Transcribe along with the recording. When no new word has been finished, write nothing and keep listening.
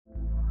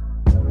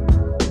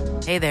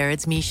Hey there,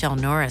 it's Michelle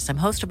Norris. I'm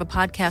host of a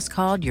podcast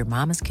called Your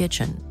Mama's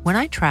Kitchen. When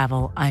I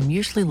travel, I'm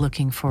usually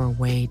looking for a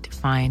way to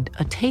find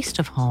a taste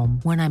of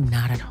home when I'm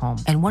not at home.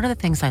 And one of the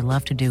things I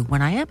love to do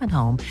when I am at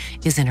home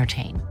is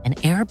entertain. And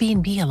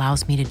Airbnb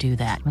allows me to do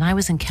that. When I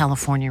was in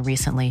California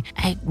recently,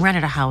 I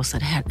rented a house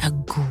that had a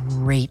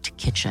great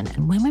kitchen.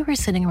 And when we were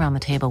sitting around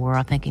the table, we were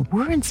all thinking,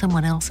 we're in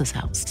someone else's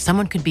house.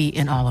 Someone could be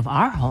in all of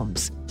our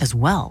homes as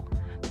well.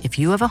 If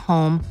you have a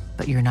home,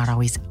 but you're not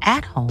always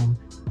at home,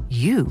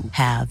 you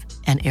have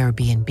an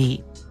Airbnb.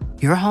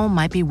 Your home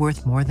might be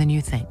worth more than you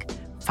think.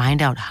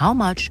 Find out how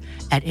much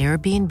at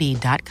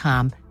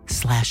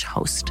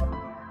airbnb.com/host.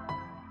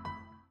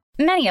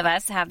 Many of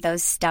us have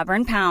those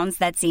stubborn pounds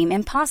that seem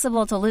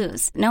impossible to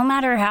lose, no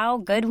matter how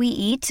good we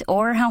eat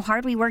or how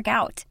hard we work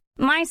out.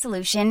 My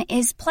solution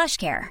is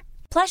PlushCare.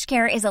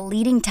 PlushCare is a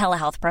leading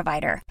telehealth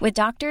provider with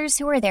doctors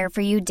who are there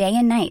for you day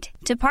and night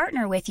to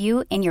partner with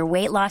you in your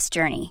weight loss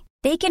journey.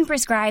 They can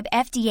prescribe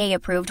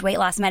FDA-approved weight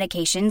loss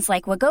medications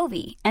like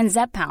Wegovy and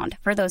Zepbound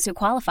for those who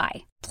qualify.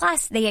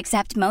 Plus, they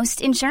accept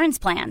most insurance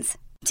plans.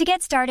 To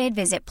get started,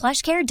 visit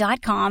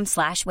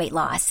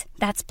plushcare.com/weightloss.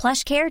 That's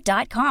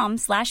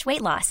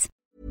plushcare.com/weightloss.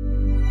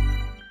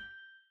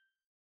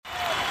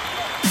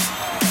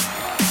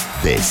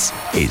 This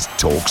is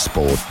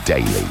TalkSport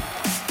Daily.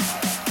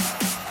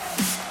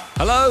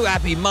 Hello,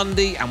 happy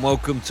Monday, and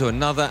welcome to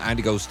another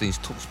Andy Goldstein's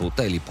TalkSport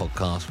Daily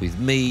podcast with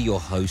me, your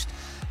host,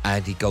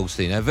 Andy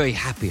Goldstein, a very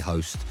happy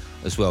host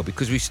as well,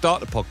 because we start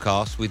the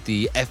podcast with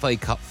the FA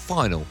Cup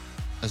final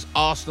as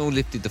Arsenal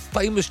lifted the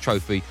famous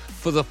trophy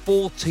for the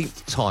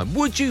 14th time.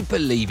 Would you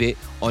believe it,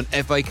 on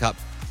FA Cup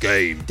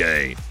game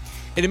day?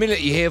 In a minute,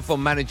 you hear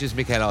from managers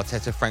Mikel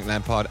Arteta, Frank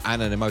Lampard,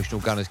 and an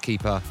emotional Gunners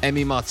keeper,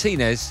 Emi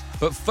Martinez.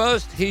 But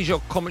first, here's your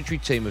commentary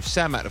team of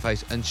Sam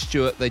Matterface and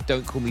Stuart, they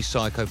don't call me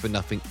psycho for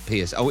nothing,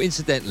 Pierce. Oh,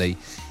 incidentally,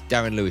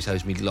 Darren Lewis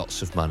owes me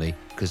lots of money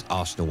because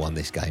Arsenal won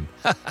this game.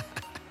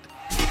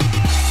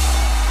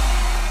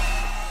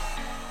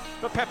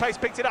 But Pepe's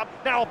picked it up.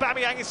 Now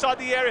Aubameyang inside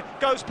the area,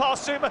 goes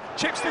past Zuma,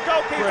 chips the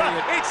goalkeeper.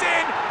 Brilliant. It's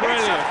in.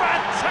 Brilliant. It's a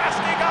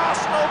fantastic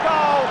Arsenal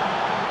goal.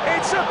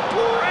 It's a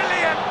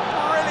brilliant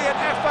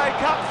FA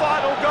Cup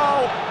final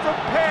goal from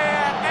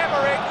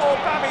Pierre-Emerick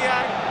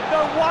Aubameyang.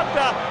 No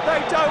wonder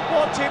they don't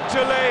want him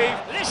to leave.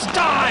 This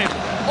time,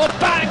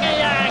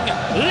 Aubameyang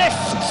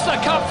lifts the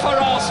cup for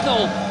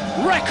Arsenal.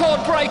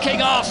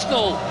 Record-breaking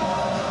Arsenal.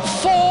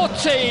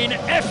 14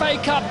 FA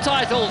Cup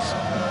titles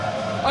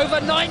over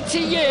 90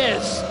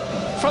 years.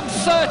 From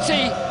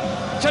 30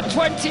 to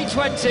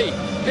 2020,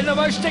 in the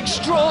most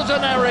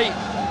extraordinary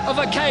of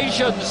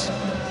occasions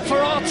for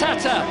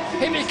Arteta,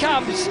 he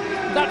becomes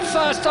that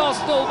first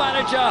Arsenal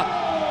manager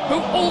who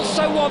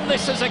also won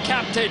this as a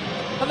captain.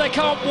 And they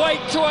can't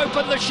wait to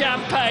open the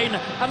champagne,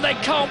 and they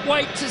can't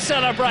wait to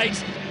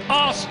celebrate.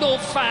 Arsenal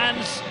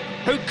fans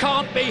who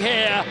can't be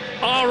here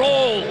are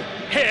all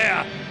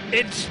here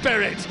in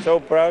spirit.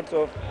 So proud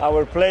of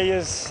our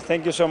players.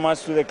 Thank you so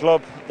much to the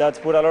club that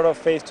put a lot of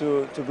faith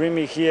to bring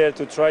me here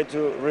to try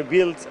to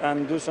rebuild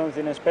and do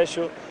something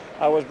special.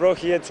 I was brought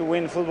here to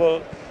win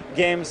football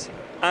games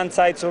and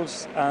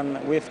titles, and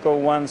we've got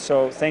one,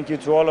 so thank you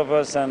to all of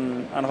us,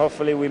 and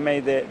hopefully we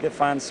made the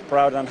fans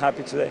proud and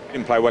happy today.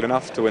 Didn't play well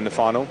enough to win the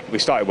final. We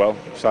started well,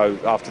 so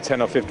after 10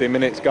 or 15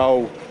 minutes,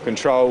 goal,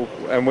 control,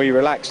 and we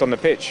relaxed on the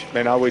pitch.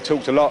 You know, we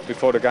talked a lot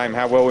before the game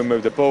how well we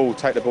moved the ball,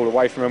 take the ball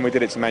away from them. We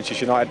did it to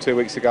Manchester United 2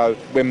 weeks ago,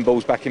 win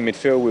balls back in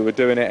midfield, we were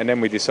doing it, and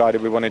then we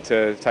decided we wanted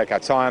to take our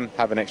time,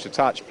 have an extra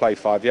touch, play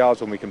 5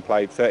 yards when we can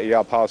play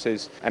 30-yard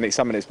passes, and it's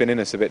something that's been in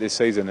us a bit this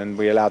season, and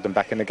we allowed them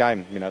back in the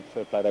game. You know,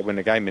 fair play, they win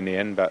the game in the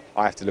end, but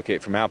I have to look at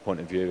it from our point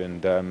of view,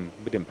 and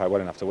we didn't play well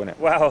enough to win it.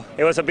 Wow,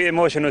 it was a bit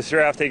emotional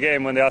straight after the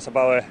game when they asked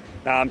about it.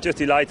 I'm just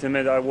delighted,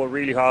 man. I worked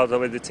really hard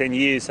over the 10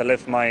 years. I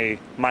left my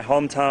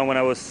hometown when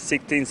I was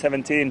 16,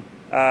 17.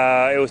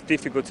 It was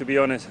difficult, to be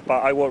honest,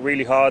 but I worked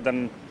really hard,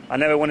 and I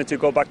never wanted to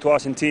go back to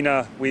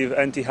Argentina with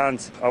empty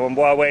hands. I went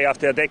away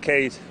after a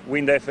decade,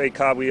 win the FA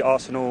Cup with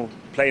Arsenal,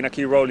 playing a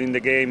key role in the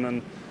game,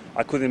 and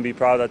I couldn't be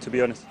prouder, to be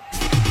honest.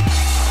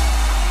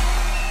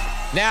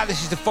 Now,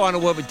 this is the final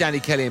word with Danny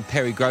Kelly and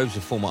Perry Groves,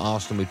 a former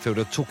Arsenal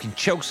midfielder, talking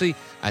Chelsea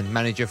and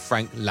manager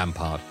Frank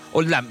Lampard,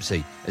 or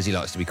Lampsey, as he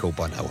likes to be called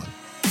by no one.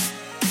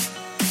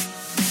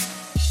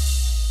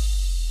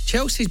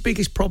 Chelsea's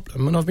biggest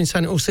problem, and I've been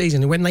saying it all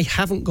season, is when they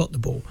haven't got the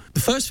ball. The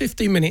first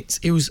 15 minutes,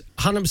 it was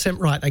 100%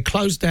 right. They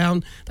closed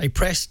down, they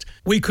pressed.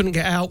 We couldn't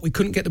get out. We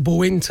couldn't get the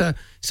ball into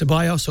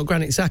Ceballos or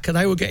Granit Xhaka.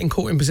 They were getting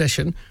caught in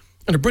possession.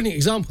 And a brilliant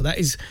example of that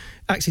is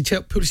actually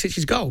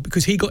Pulisic's goal,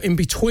 because he got in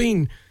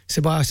between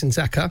Ceballos and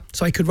Xhaka,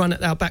 so he could run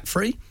it out back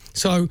free.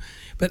 So,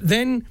 but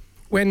then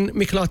when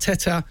Mikel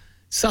Arteta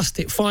sussed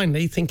it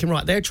finally, thinking,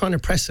 right, they're trying to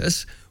press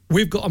us,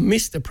 we've got to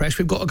miss the press,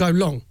 we've got to go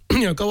long,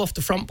 go off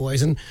the front,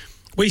 boys. And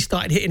we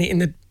started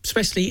hitting it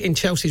especially in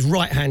Chelsea's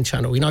right-hand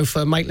channel,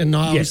 for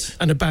Maitland-Niles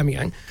and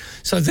Aubameyang.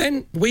 So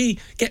then we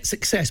get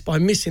success by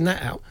missing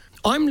that out.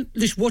 I'm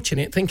just watching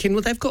it thinking,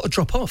 well, they've got to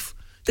drop off.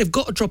 They've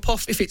got to drop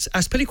off. If it's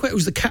Azpilicueta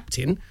who's the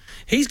captain,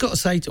 he's got to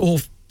say, or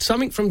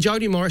something from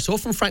Jody Morris or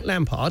from Frank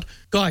Lampard,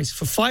 guys,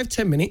 for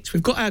 5-10 minutes,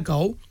 we've got our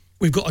goal,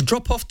 We've got to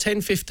drop off 10,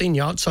 15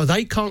 yards so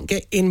they can't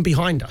get in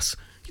behind us.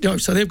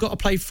 So they've got to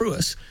play through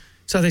us.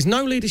 So there's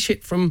no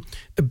leadership from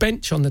the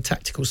bench on the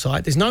tactical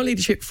side. There's no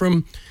leadership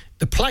from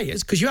the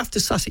players, because you have to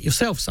suss it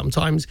yourself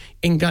sometimes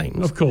in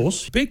games. Of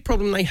course. The big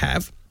problem they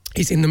have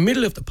is in the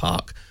middle of the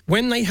park,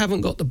 when they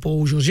haven't got the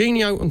ball,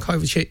 Jorginho and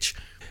Kovacic,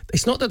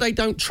 it's not that they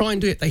don't try and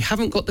do it, they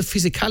haven't got the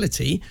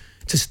physicality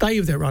to stay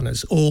with their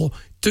runners or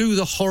do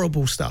the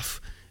horrible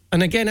stuff.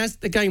 And again, as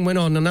the game went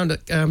on, I know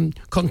that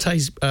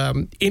Conte's,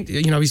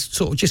 he's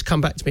sort of just come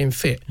back to being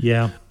fit.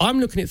 Yeah. I'm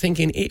looking at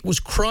thinking it was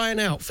crying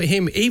out for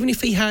him, even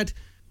if he had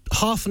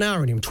half an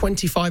hour in him,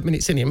 25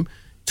 minutes in him,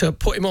 to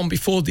put him on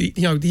before the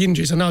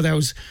injuries. I know there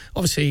was,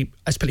 obviously,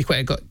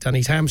 Azpilicueta got done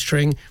his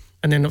hamstring,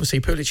 and then obviously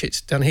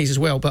Pulicic's done his as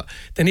well. But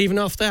then even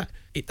after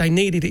that, they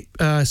needed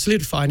it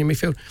solidifying in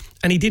midfield,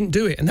 and he didn't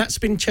do it. And that's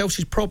been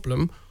Chelsea's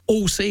problem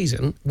all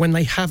season when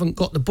they haven't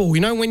got the ball.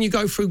 You know, when you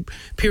go through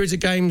periods of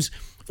games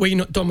where you're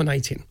not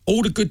dominating,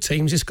 all the good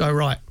teams just go,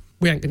 right,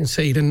 we ain't going to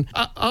concede. And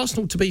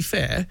Arsenal, to be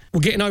fair, were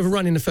getting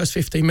overrun in the first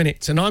 15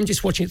 minutes. And I'm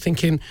just watching it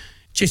thinking,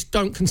 just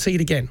don't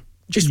concede again.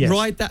 Just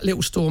ride that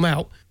little storm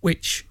out,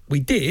 which we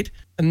did.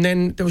 And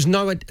then there was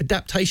no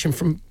adaptation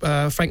from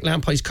Frank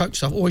Lampard, his coach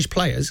staff, or his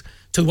players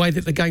to the way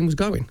that the game was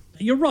going.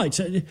 You're right.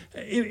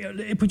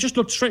 If we just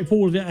look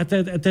straightforward at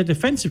their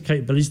defensive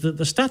capabilities,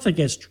 the stat that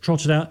gets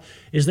trotted out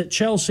is that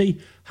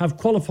Chelsea have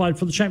qualified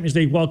for the Champions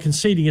League while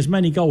conceding as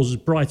many goals as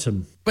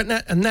Brighton. But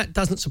that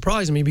doesn't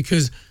surprise me,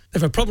 because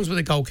they've had problems with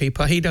the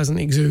goalkeeper. He doesn't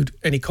exude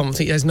any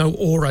confidence. There's no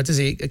aura, does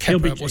he? He'll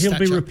be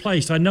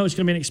replaced. I know it's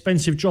going to be an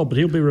expensive job, but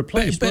he'll be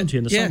replaced, won't he,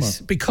 in the summer? Yes,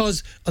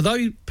 because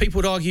although people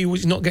would argue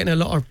he's not getting a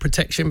lot of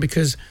protection,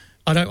 because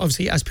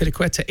obviously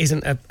Azpilicueta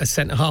isn't a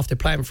centre-half, they're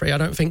playing free. I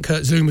don't think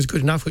Kurt Zuma's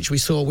good enough, which we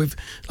saw with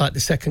the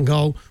second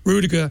goal.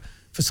 Rudiger,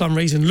 for some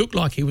reason, looked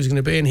like he was going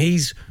to be, and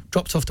he's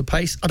dropped off the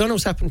pace. I don't know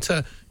what's happened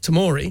to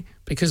Tomori,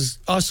 because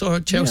I saw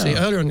Chelsea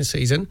earlier in the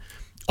season.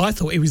 I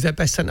thought he was their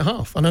best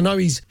centre-half, and I know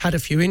he's had a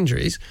few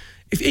injuries.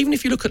 Even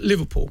if you look at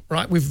Liverpool,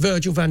 right, with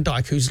Virgil van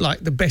Dijk, who's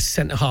like the best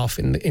centre-half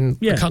in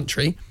the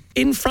country,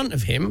 in front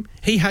of him,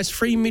 he has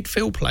three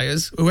midfield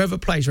players, whoever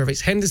plays, whether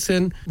it's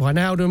Henderson,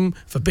 Wijnaldum,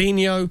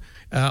 Fabinho,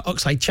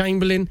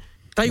 Oxlade-Chamberlain,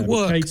 they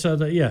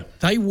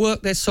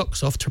work their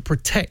socks off to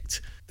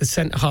protect the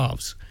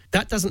centre-halves.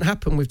 That doesn't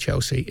happen with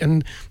Chelsea,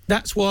 and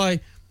that's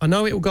why I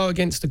know it will go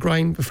against the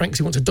grain, but Frank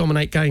wants to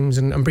dominate games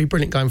and be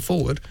brilliant going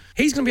forward.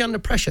 He's going to be under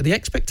pressure. The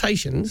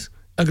expectations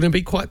are going to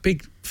be quite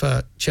big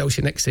for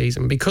Chelsea next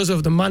season because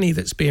of the money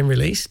that's being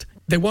released.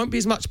 There won't be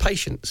as much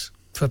patience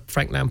for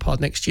Frank Lampard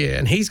next year,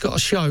 and he's got to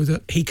show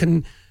that he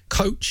can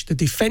coach the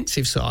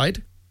defensive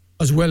side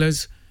as well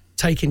as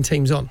taking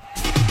teams on.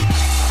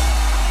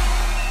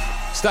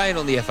 Staying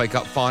on the FA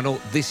Cup final,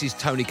 this is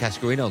Tony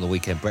Cascarino on the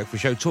Weekend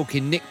Breakfast Show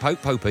talking Nick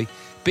Pope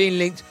being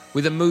linked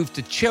with a move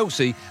to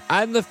Chelsea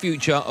and the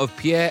future of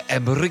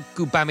Pierre-Emerick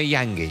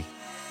Aubameyang.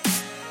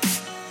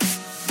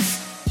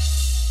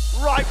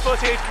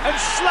 Right-footed and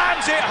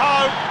slams it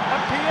home,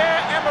 and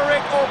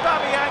Pierre-Emerick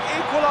Aubameyang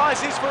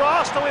equalises for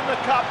Arsenal in the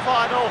cup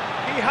final.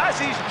 He has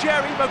his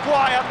Jerry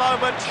Maguire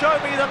moment. Show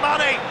me the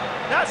money.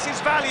 That's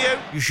his value.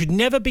 You should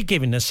never be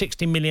giving a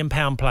 £60 million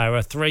player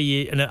a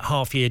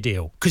 3.5-year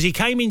deal, because he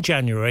came in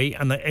January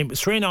and it was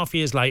 3.5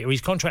 years later.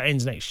 His contract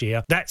ends next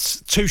year.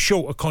 That's too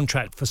short a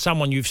contract for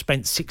someone you've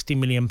spent £60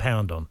 million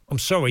on. I'm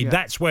sorry,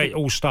 that's where it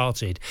all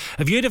started.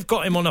 If you'd have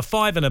got him on a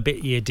 5 and a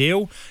bit year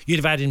deal, you'd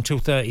have had him till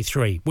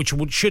 33, which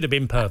should have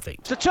been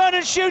perfect. To turn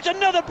and shoot,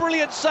 another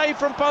brilliant save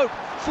from Pope,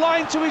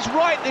 flying to his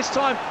right this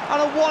time,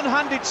 and a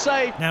one-handed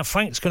save. Now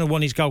Frank's going to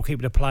want his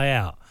goalkeeper to play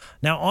out.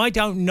 Now, I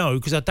don't know,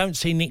 because I don't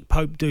see Nick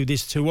Pope do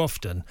this too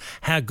often,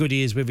 how good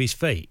he is with his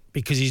feet,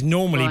 because he's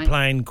normally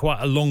playing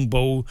quite a long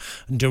ball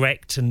and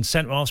direct and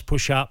centre-halves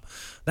push up.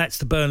 That's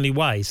the Burnley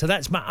way. So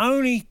that's my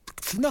only,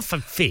 not for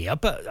fear,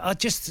 but I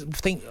just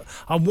think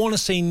I want to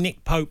see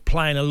Nick Pope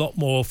playing a lot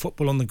more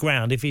football on the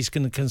ground if he's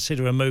going to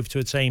consider a move to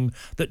a team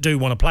that do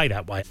want to play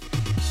that way.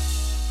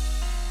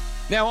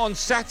 Now, on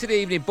Saturday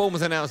evening,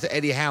 Bournemouth announced that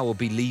Eddie Howe will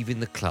be leaving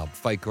the club.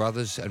 Faker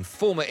Others and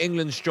former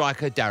England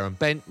striker Darren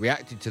Bent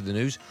reacted to the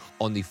news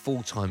on the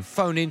full-time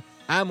phone-in,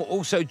 and were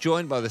also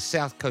joined by the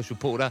South Coast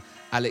reporter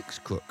Alex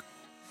Crook.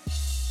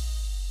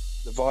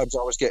 The vibes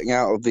I was getting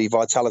out of the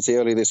Vitality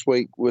earlier this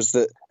week was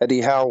that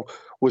Eddie Howe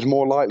was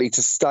more likely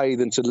to stay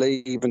than to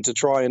leave and to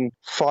try and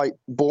fight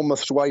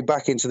Bournemouth's way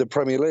back into the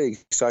Premier League.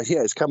 So,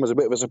 yeah, it's come as a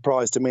bit of a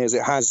surprise to me, as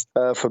it has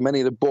for many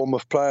of the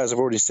Bournemouth players. I've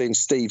already seen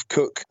Steve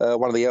Cook,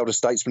 one of the elder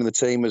statesmen of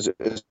the team, has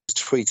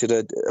tweeted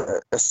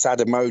a sad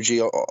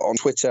emoji on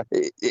Twitter.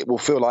 It will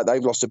feel like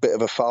they've lost a bit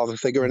of a father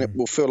figure, and it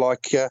will feel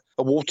like a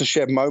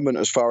watershed moment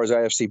as far as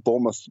AFC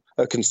Bournemouth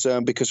are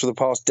concerned, because for the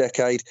past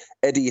decade,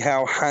 Eddie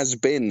Howe has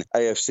been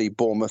AFC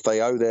Bournemouth.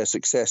 They owe their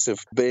success of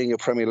being a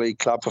Premier League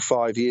club for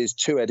 5 years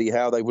to Eddie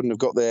Howe. they wouldn't have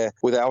got there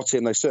without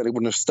him. They certainly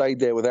wouldn't have stayed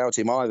there without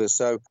him either.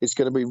 So it's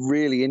going to be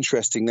really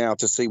interesting now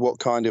to see what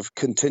kind of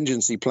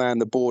contingency plan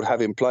the board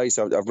have in place.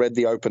 I've read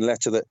the open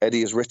letter that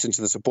Eddie has written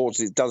to the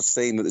supporters. It does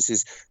seem that this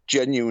is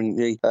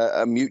genuinely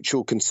a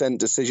mutual consent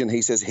decision.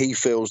 He says he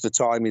feels the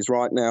time is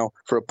right now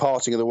for a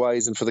parting of the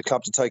ways and for the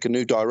club to take a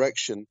new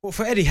direction. Well,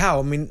 for Eddie Howe,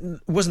 I mean,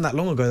 it wasn't that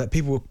long ago that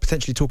people were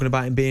potentially talking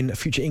about him being a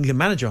future England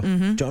manager. Do you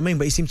know what I mean?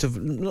 But he seems to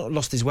have not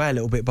lost his way a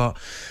little bit. But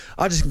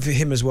I just think for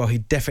him as well, he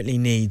definitely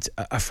needs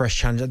a fresh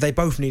challenge. They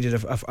both needed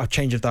a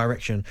change of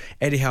direction.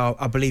 Eddie Howe,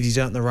 I believe he's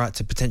earned the right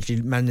to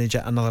potentially manage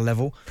at another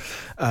level.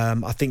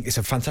 I think it's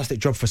a fantastic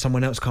job for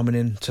someone else coming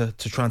in to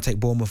try and take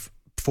Bournemouth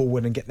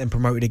forward and get them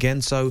promoted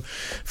again. So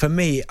for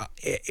me,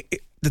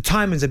 the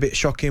timing's a bit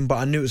shocking, but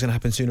I knew it was going to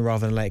happen sooner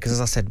rather than later, because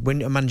as I said,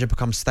 when a manager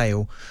becomes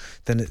stale,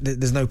 then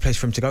there's no place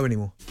for him to go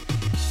anymore.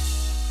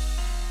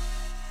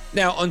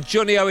 Now, on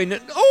Johnny Owen,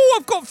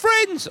 I've got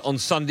friends. On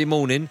Sunday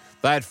morning,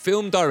 they had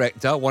film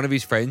director, one of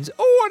his friends,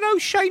 I know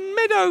Shane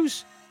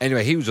Meadows.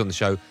 Anyway, he was on the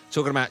show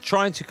talking about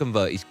trying to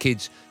convert his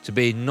kids to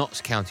being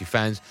Notts County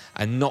fans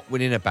and not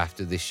winning a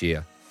BAFTA this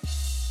year.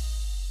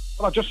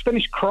 Well, I just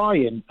finished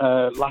crying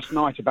last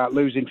night about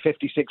losing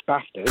 56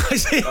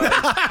 BAFTAs.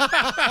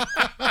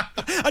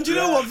 And you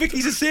know what?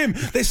 Vicky's the same.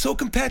 They're so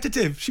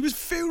competitive. She was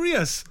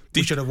furious.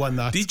 We should have won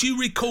that. Did you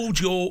record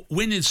your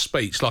winner's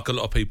speech like a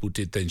lot of people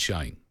did then,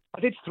 Shane? I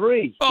did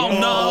 3.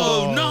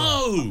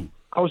 No.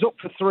 I was up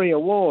for 3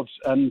 awards,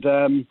 and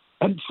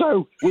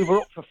so we were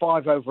up for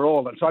 5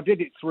 overall, and so I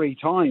did it 3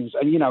 times,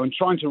 and and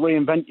trying to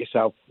reinvent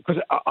yourself, because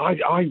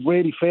I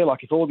really feel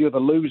like if all the other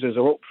losers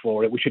are up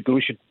for it, we should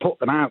put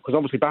them out, because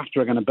obviously BAFTA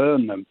are going to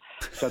burn them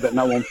so that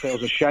no one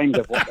feels ashamed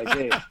of what they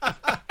did.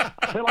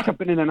 I feel like I've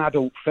been in an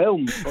adult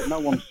film, but no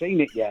one's seen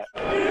it yet.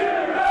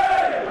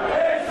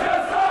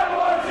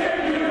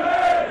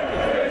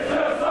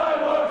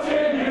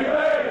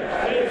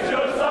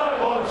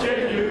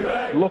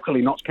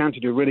 Luckily, Notts County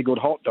do really good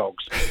hot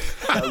dogs.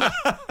 So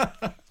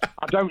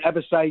I don't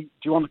ever say, do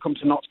you want to come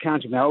to Notts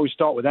County? And I always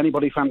start with,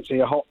 anybody fancy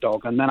a hot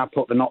dog? And then I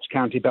put the Notts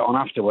County bit on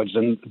afterwards.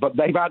 But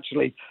they've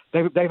actually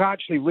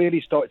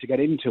really started to get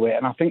into it.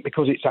 And I think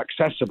because it's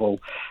accessible,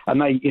 and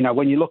they,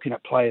 when you're looking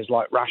at players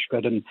like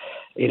Rashford and,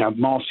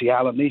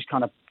 Martial and these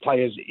kind of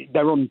players,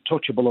 they're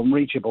untouchable,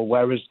 unreachable.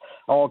 Whereas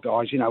our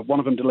guys, one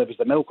of them delivers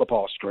the milk up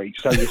our street.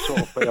 So you sort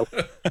of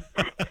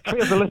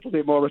feels a little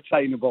bit more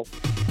attainable.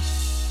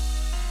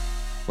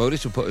 Well,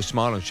 this will put a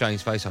smile on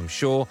Shane's face, I'm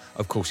sure.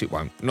 Of course it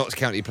won't. Notts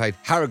County played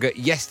Harrogate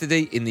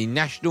yesterday in the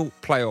National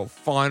Playoff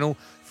Final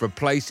for a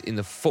place in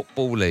the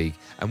Football League.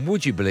 And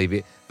would you believe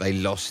it, they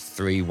lost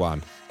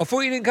 3-1. I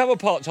thought you didn't cover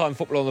part-time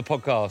football on the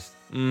podcast.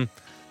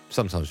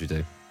 Sometimes we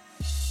do.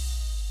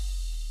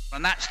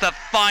 And that's the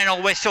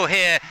final whistle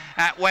here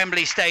at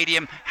Wembley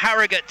Stadium.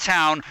 Harrogate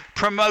Town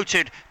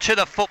promoted to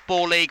the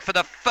Football League for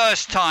the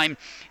first time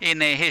in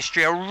their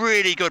history. A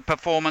really good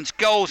performance.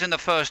 Goals in the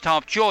first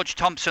half. George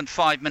Thompson,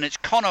 5 minutes.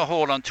 Connor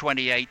Hall on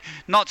 28.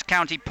 Notts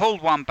County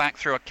pulled one back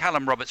through a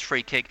Callum Roberts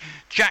free kick.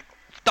 Jack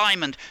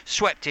Diamond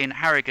swept in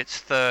Harrogate's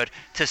third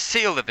to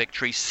seal the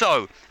victory.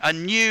 So, a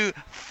new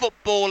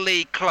Football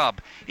League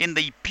club in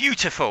the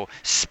beautiful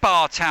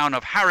spa town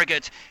of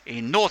Harrogate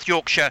in North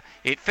Yorkshire.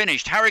 It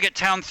finished Harrogate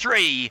Town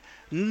 3,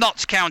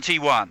 Notts County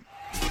 1.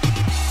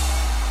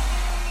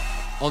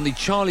 On the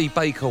Charlie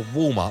Baker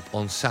warm-up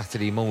on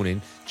Saturday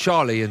morning,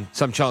 Charlie and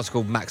some chance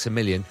called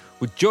Maximilian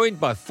were joined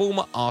by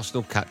former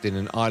Arsenal captain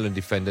and Ireland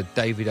defender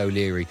David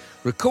O'Leary,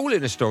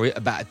 recalling a story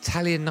about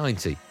Italian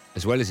 90,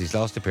 as well as his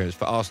last appearance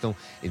for Arsenal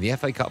in the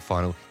FA Cup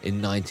final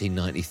in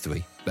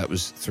 1993. That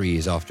was 3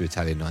 years after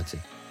Italian 90.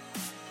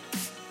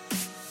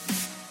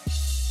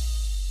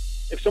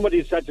 If somebody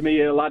had said to me,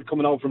 a lad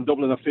coming out from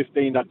Dublin at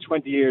 15, that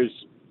 20 years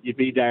you'd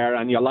be there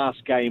and your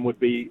last game would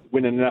be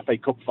winning an FA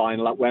Cup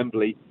final at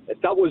Wembley,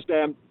 that was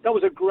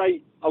a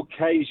great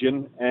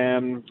occasion,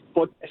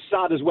 but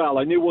sad as well.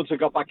 I knew once I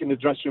got back in the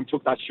dressing room,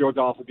 took that shirt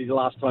off, it'd be the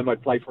last time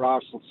I'd play for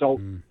Arsenal. So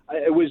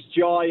it was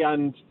joy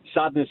and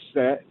sadness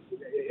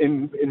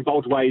in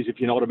both ways, if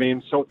you know what I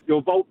mean. So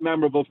they're both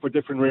memorable for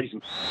different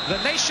reasons. The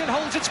nation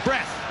holds its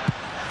breath.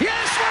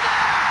 Yes, we're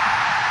there!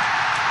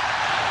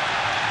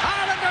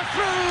 Ireland are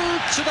through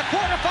to the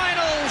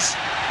quarterfinals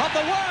of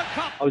the World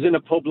Cup. I was in a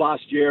pub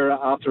last year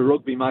after a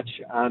rugby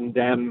match, and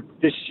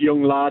this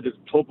young lad, his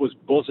pub was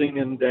buzzing,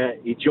 and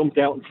he jumped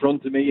out in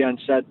front of me and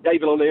said,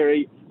 "David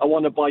O'Leary, I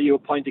want to buy you a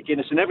pint of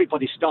Guinness." And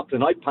everybody stopped,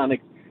 and I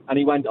panicked. And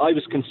he went, "I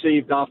was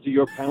conceived after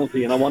your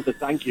penalty, and I want to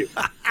thank you."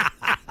 So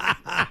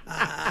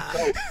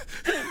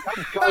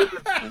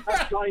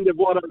that's kind of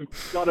what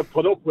I've got to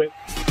put up with.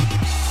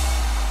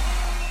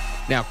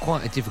 Now,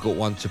 quite a difficult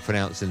one to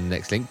pronounce in the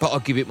next link, but I'll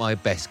give it my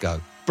best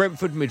go.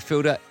 Brentford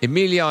midfielder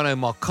Emiliano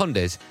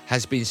Marcondes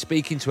has been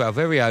speaking to our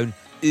very own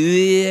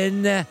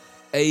Ian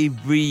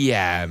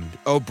Abrahams.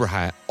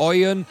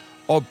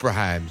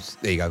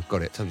 There you go,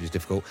 got it. Told you it's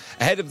difficult.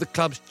 Ahead of the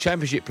club's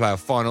Championship playoff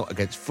final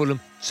against Fulham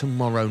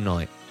tomorrow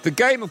night. The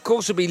game, of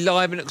course, will be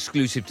live and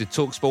exclusive to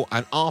TalkSport,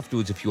 and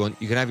afterwards, if you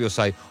want, you can have your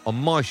say on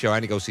my show,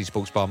 Andy Goldstein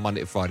Sports Bar,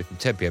 Monday to Friday from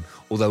 10 p.m,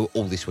 although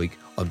all this week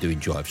I'm doing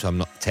Drive, so I'm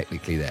not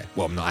technically there.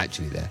 Well, I'm not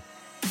actually there.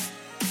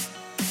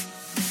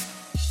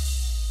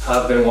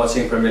 I've been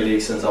watching Premier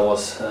League since I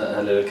was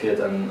a little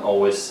kid and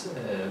always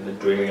been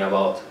dreaming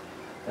about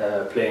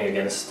playing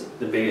against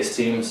the biggest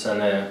teams,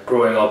 and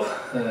growing up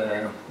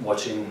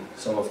watching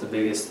some of the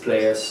biggest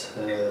players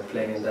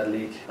playing in that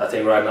league. I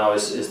think right now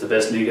is the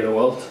best league in the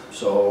world,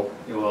 so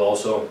it will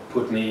also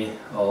put me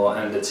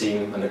and the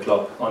team and the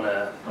club on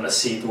a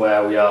seat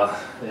where we are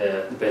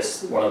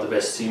one of the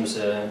best teams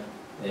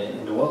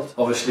in the world.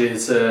 Obviously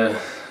it's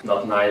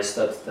not nice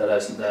that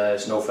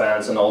there's no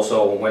fans, and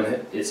also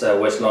when it's a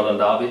West London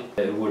derby,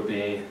 it would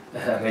be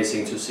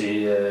amazing to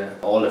see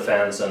all the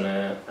fans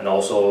and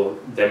also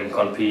them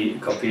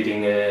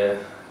competing,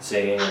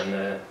 singing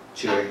and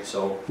cheering.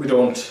 So we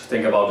don't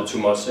think about it too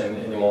much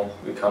anymore.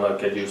 We cannot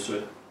get used to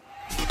it.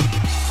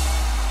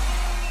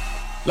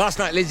 Last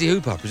night, Lindsay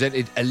Hooper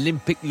presented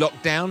Olympic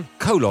Lockdown,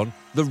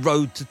 the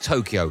Road to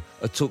Tokyo,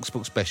 a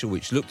TalkSport special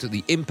which looked at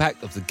the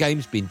impact of the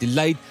Games being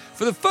delayed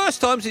for the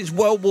first time since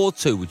World War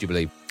II, would you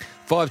believe?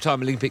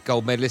 Five-time Olympic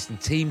gold medalist and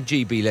Team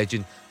GB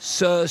legend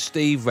Sir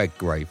Steve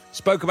Redgrave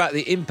spoke about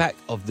the impact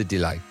of the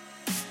delay.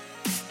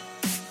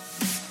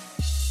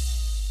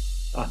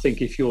 I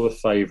think if you're the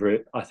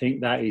favourite, I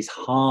think that is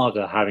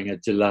harder having a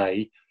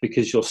delay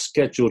because you're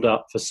scheduled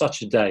up for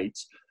such a date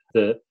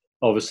that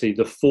obviously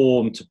the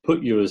form to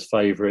put you as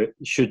favourite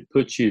should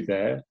put you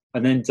there,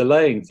 and then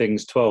delaying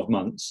things 12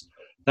 months,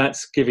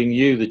 that's giving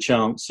you the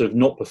chance of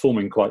not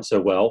performing quite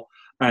so well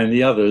and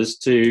the others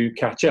to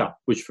catch up,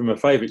 which from a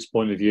favourite's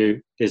point of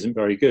view isn't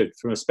very good.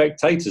 From a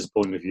spectator's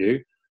point of view,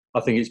 I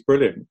think it's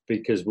brilliant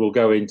because we'll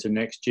go into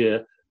next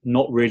year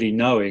not really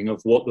knowing of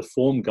what the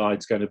form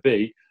guide's going to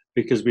be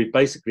because we've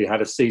basically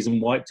had a season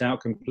wiped out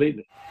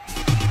completely.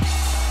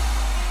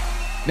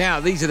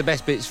 Now, these are the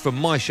best bits from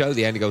my show,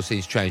 the Andy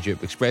Goldstein's Change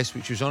Europe Express,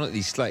 which was on at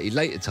the slightly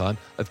later time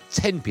of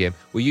 10 p.m,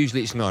 where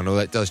usually it's 9, although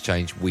that does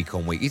change week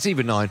on week. It's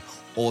either 9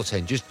 or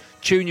 10. Just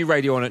tune your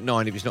radio on at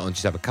 9 if it's not on.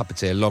 Just have a cup of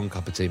tea, a long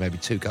cup of tea, maybe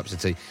 2 cups of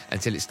tea,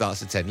 until it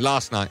starts at 10.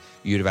 Last night,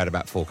 you'd have had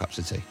about 4 cups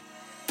of tea.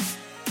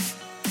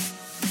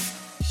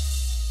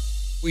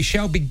 We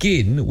shall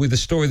begin with a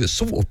story that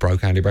sort of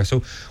broke, Andy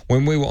Brassel,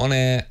 when we were on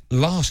air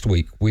last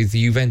week with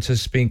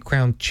Juventus being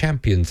crowned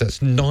champions.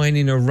 That's 9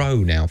 in a row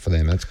now for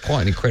them. That's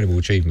quite an incredible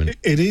achievement.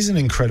 It is an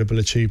incredible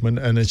achievement,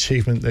 an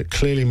achievement that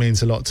clearly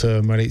means a lot to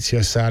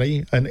Maurizio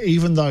Sarri. And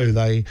even though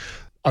they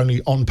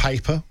only on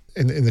paper,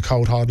 in the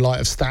cold hard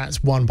light of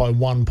stats, won by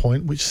 1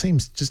 point, which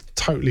seems just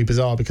totally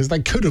bizarre because they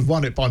could have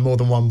won it by more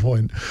than 1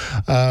 point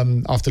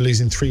after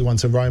losing 3-1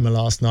 to Roma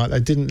last night.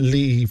 They didn't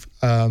leave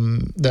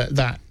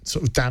that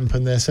sort of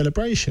dampen their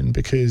celebration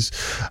because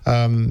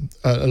a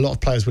lot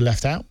of players were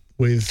left out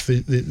with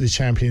the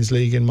Champions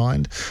League in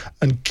mind.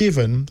 And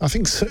given, I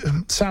think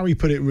Sarri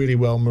put it really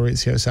well,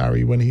 Maurizio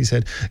Sarri, when he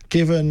said,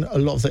 given a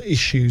lot of the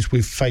issues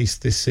we've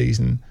faced this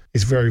season,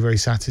 it's very, very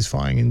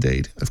satisfying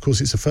indeed. Of course,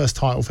 it's the first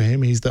title for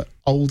him. He's the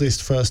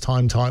oldest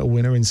first-time title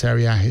winner in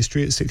Serie A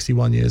history at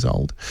 61 years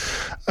old.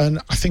 And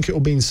I think it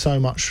will mean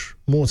so much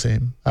more to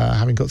him,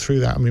 having got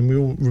through that. I mean, we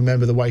all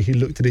remember the way he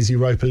looked at his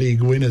Europa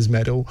League winners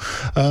medal.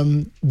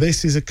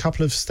 This is a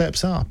couple of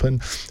steps up.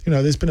 And, you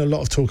know, there's been a lot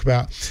of talk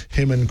about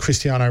him and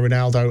Cristiano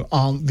Ronaldo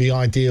aren't the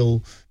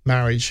ideal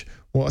marriage.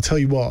 Well, I'll tell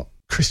you what,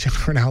 Cristiano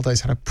Ronaldo's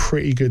had a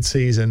pretty good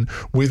season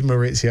with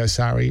Maurizio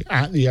Sarri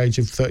at the age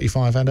of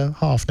 35 and a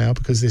half now,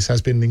 because this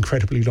has been an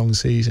incredibly long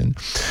season.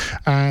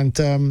 And,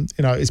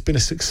 you know, it's been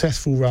a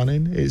successful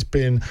run-in. It's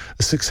been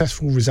a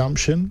successful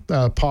resumption,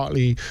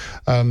 partly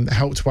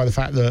helped by the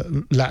fact that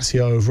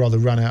Lazio have rather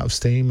run out of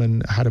steam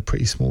and had a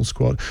pretty small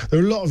squad. There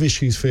are a lot of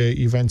issues for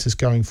Juventus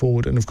going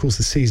forward. And, of course,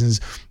 the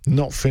season's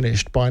not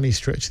finished by any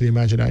stretch of the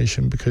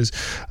imagination, because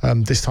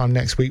this time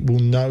next week we'll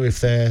know if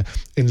they're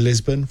in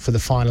Lisbon for the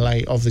final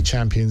 8 of the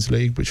Champions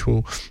League, which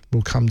we'll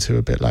come to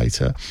a bit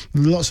later.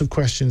 Lots of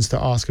questions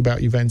to ask about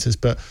Juventus,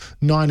 but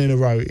 9 in a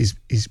row is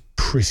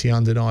pretty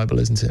undeniable,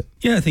 isn't it?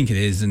 Yeah, I think it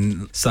is.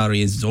 And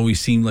Sarri has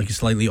always seemed like a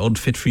slightly odd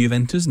fit for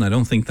Juventus, and I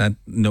don't think that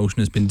notion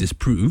has been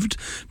disproved.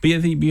 But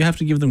I think you have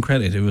to give them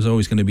credit. It was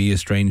always going to be a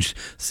strange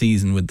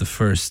season with the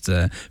first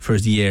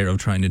year of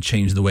trying to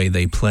change the way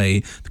they play.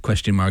 The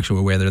question marks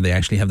over whether they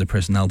actually have the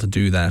personnel to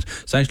do that.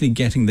 So actually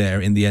getting there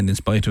in the end, in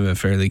spite of a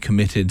fairly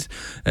committed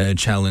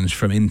challenge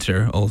from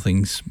Inter, all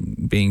things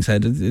being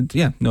said,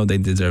 they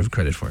deserve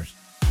credit for it.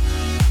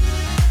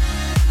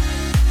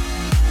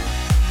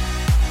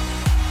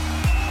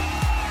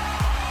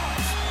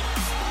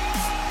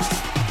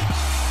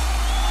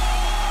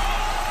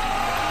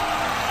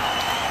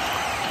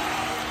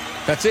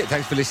 That's it.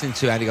 Thanks for listening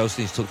to Andy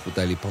Goldstein's TalkSport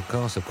Daily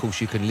Podcast. Of course,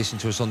 you can listen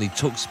to us on the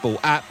TalkSport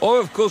app, or,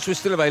 of course, we're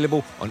still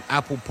available on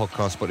Apple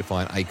Podcasts,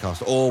 Spotify and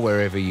Acast, or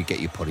wherever you get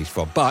your poddies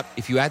from. But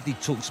if you add the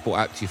TalkSport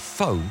app to your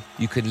phone,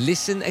 you can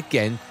listen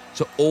again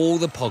to all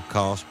the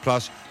podcasts,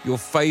 plus your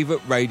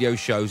favourite radio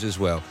shows as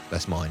well.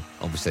 That's mine,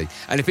 obviously.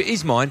 And if it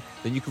is mine,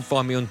 then you can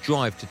find me on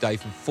Drive today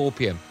from 4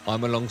 p.m.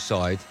 I'm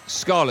alongside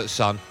Scarlet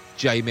Sun,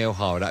 Jamie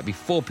O'Hara. That'll be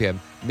 4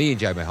 p.m, me and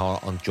Jamie O'Hara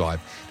on Drive.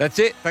 That's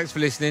it. Thanks for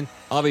listening.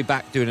 I'll be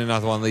back doing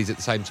another one of these at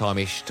the same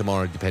time-ish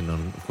tomorrow, depending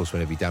on, of course,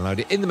 whenever you download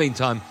it. In the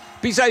meantime,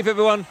 be safe,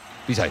 everyone.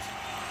 Be safe.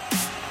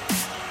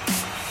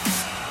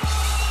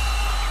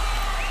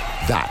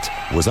 That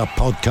was a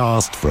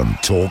podcast from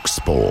Talk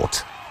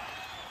Sport.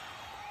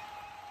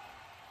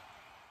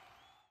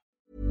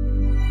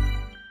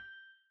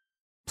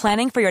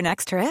 Planning for your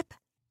next trip?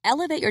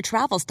 Elevate your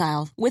travel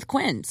style with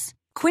Quince.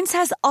 Quince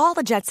has all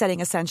the jet-setting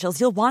essentials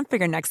you'll want for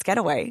your next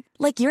getaway,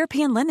 like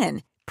European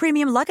linen,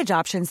 premium luggage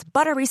options,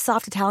 buttery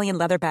soft Italian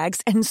leather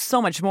bags, and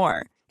so much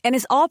more. And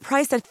is all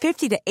priced at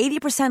 50 to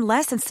 80%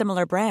 less than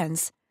similar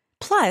brands.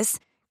 Plus,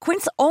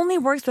 Quince only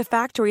works with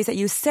factories that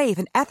use safe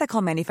and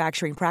ethical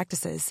manufacturing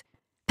practices.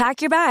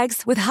 Pack your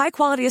bags with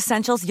high-quality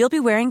essentials you'll be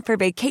wearing for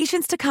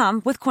vacations to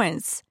come with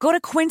Quince. Go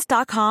to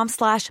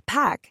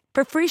quince.com/pack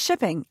for free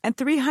shipping and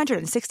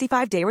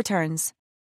 365-day returns.